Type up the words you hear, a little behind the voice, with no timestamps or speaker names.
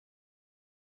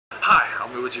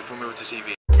Ryoichi from Ryoichi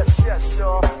TV. Yes, yes,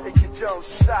 y'all, and you don't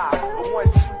stop. 1,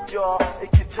 2, y'all, and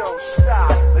you don't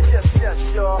stop. Yes,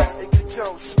 yes, y'all, and you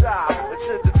don't stop.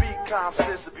 Until the beat comes,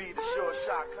 says the beat is short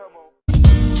shot. Come on.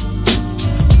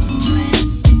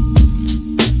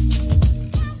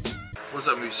 What's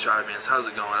up, Moose Charmans? How's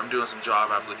it going? I'm doing some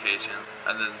job applications,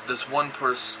 and then this one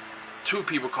person, 2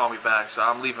 people call me back, so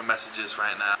I'm leaving messages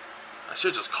right now. I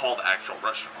should just call the actual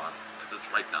restaurant, because it's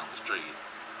right down the street.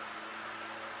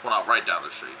 Well, not right down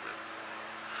the street,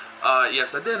 but...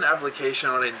 yes, I did an application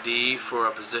on Indeed for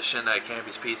a position at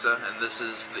Campy's Pizza, and this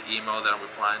is the email that I'm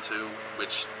replying to,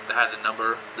 which had the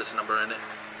number, this number in it.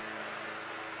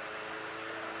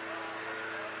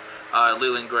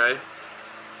 Leland Gray.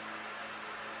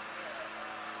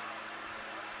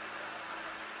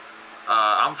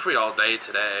 I'm free all day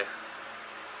today.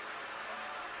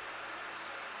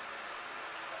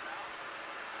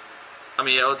 I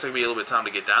mean, it'll take me a little bit of time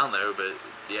to get down there, but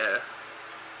yeah.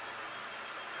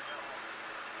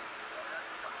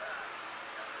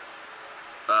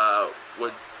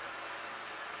 Well,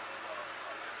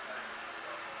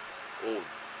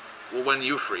 when are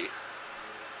you free?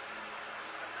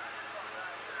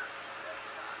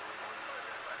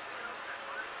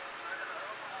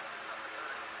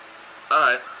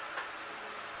 Alright.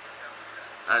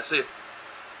 Alright, see you.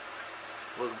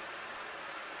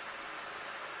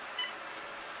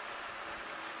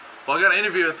 Well, I got an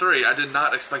interview at 3. I did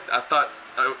not expect... I thought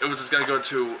it was just going to go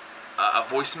to a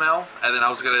voicemail, and then I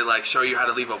was going to, like, show you how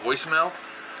to leave a voicemail.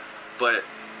 But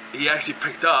he actually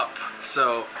picked up,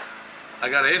 so I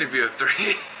got an interview at 3.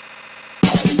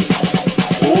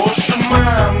 Ocean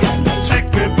man, take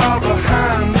me by the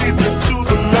hand, lead me to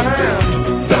the land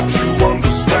that you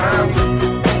understand.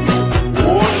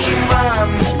 Ocean man,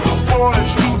 the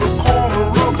voyage to the corner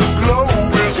of the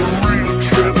globe is a real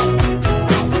trip.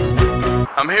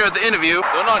 I'm here at the interview.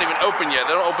 They're not even open yet.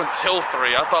 They don't open till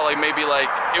 3. I thought like maybe like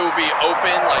it would be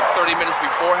open like 30 minutes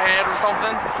beforehand or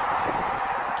something.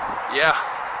 Yeah.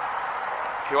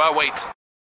 Here I wait.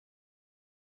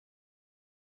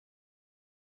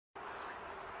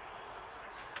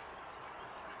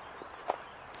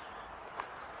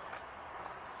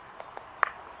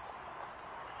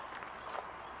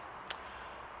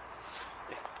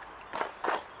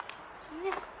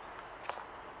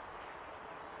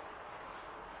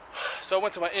 So I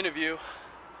went to my interview.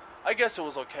 I guess it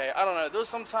was okay. I don't know. There's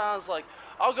sometimes like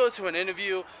I'll go to an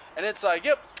interview and it's like,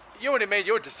 yep, you already made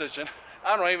your decision.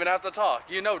 I don't even have to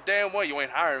talk. You know damn well you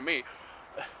ain't hiring me.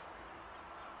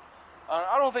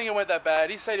 I don't think it went that bad.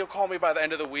 He said he'll call me by the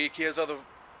end of the week. He has other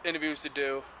interviews to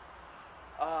do.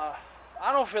 I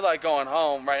don't feel like going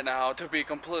home right now, to be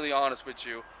completely honest with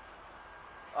you.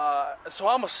 So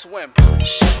I'm gonna swim.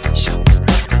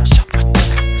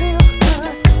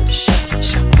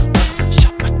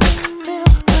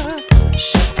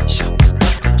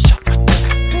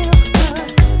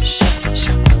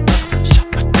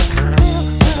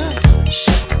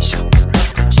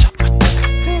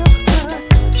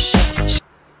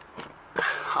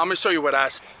 I'm gonna show you what I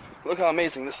see. Look how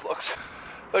amazing this looks.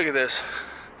 Look at this.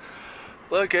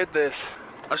 Look at this.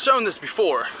 I've shown this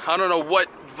before. I don't know what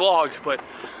vlog, but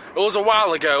it was a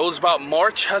while ago. It was about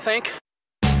March, I think.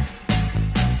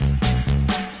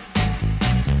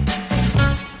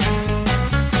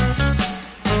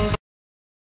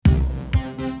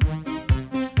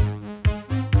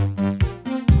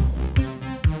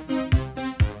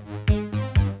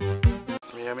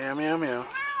 Meow, meow, meow, meow.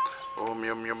 Oh,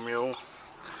 meow, meow, meow.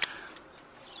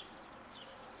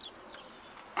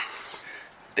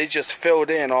 They just filled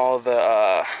in all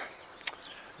the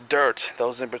dirt that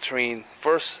was in between.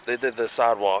 First they did the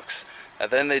sidewalks,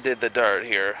 and then they did the dirt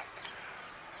here.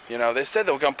 You know, they said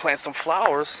they were gonna plant some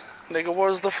flowers. Nigga,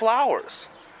 where's the flowers?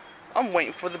 I'm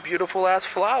waiting for the beautiful ass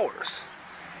flowers.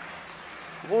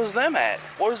 Where's them at?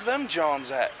 Where's them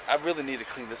Johns at? I really need to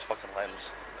clean this fucking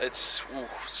lens. It's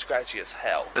scratchy as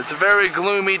hell. It's a very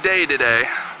gloomy day today.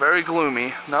 Very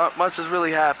gloomy. Not much is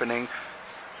really happening.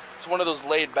 It's one of those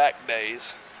laid back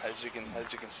days, as you can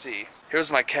see.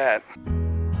 Here's my cat.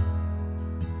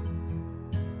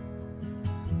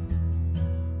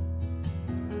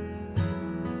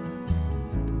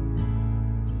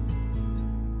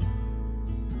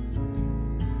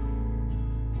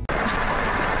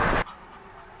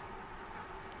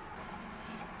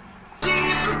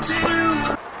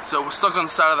 So we're stuck on the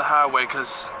side of the highway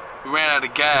because we ran out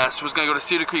of gas. We was gonna go to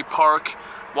Cedar Creek Park,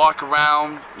 walk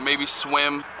around, maybe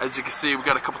swim. As you can see, we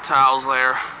got a couple towels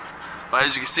there. But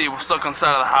as you can see, we're stuck on the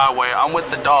side of the highway. I'm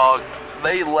with the dog.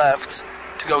 They left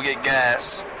to go get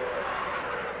gas.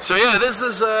 So yeah, this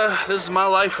is my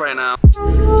life right now.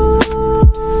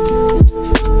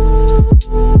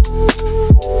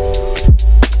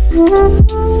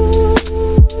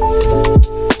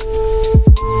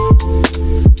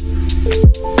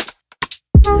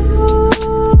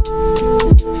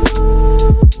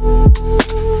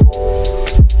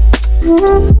 So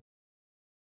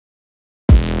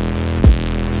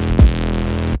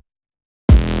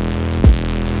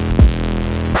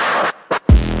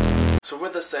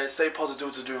with that said, stay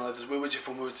positive to doing like this. We're waiting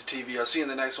for movie to TV. I'll see you in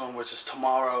the next one, which is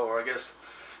tomorrow, or I guess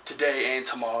today and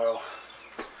tomorrow.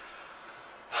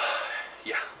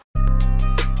 Yeah.